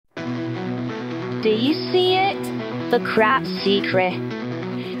Do you see it? The crap secret.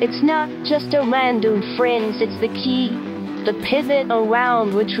 It's not just a random phrase, it's the key, the pivot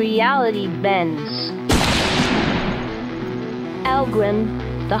around which reality bends.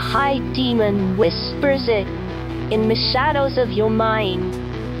 Elgrim, the high demon, whispers it in the shadows of your mind.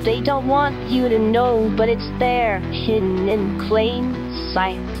 They don't want you to know, but it's there, hidden in plain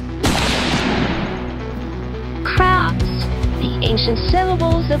sight. Crafts, the ancient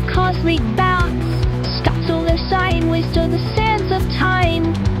syllables of cosmic bounds, scuttle their sideways to the sands of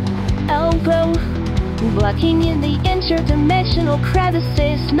time. Elbow, blocking in the interdimensional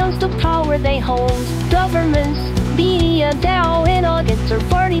crevices, knows the power they hold. Governments, media, they're in on it,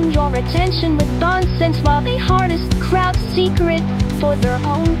 diverting your attention with nonsense while they harness the crowd's secret for their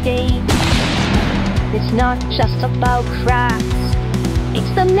own gain. It's not just about crafts, it's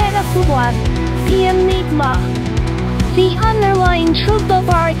the metaphor, the enigma, the underlying truth of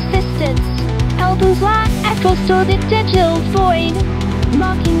our existence. Elbows like echoes to the digital void,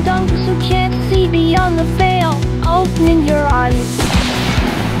 mocking those who can't see beyond the veil. Opening your eyes.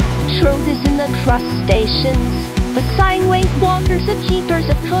 Truth is in the crustaceans, the sideways walkers and keepers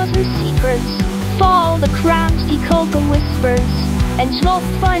of cosmic secrets. Follow the crafty cocoa whispers, and you'll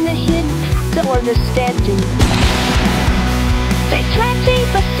find the hidden to understanding. They try to keep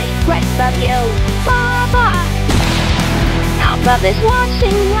a secret from you. Bye-bye. Our brothers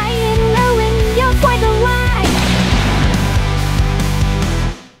watching, waiting, knowing you're quite alive.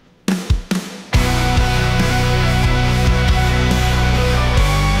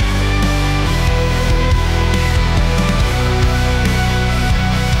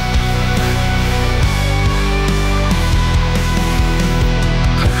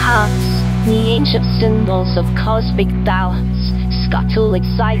 The ancient symbols of cosmic balance, scuttling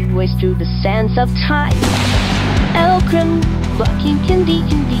sideways through the sands of time. Elgrim, blocking in the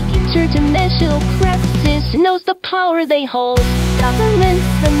interdimensional crevices, knows the power they hold. Governments,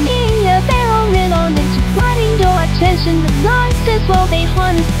 the media, they're all in on it, dividing your attention with nonsense while they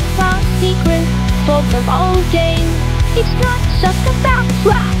harness the cloud secret for their own gain. It's not just about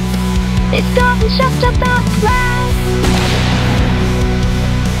crap, it's not just about crap.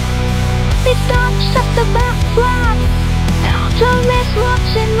 It's not just about fun. Don't miss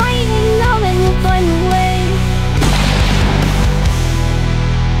watching, waiting, knowing we'll find a way.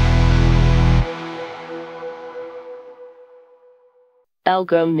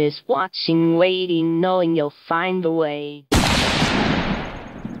 Elgrim is watching, waiting, knowing you'll find a way.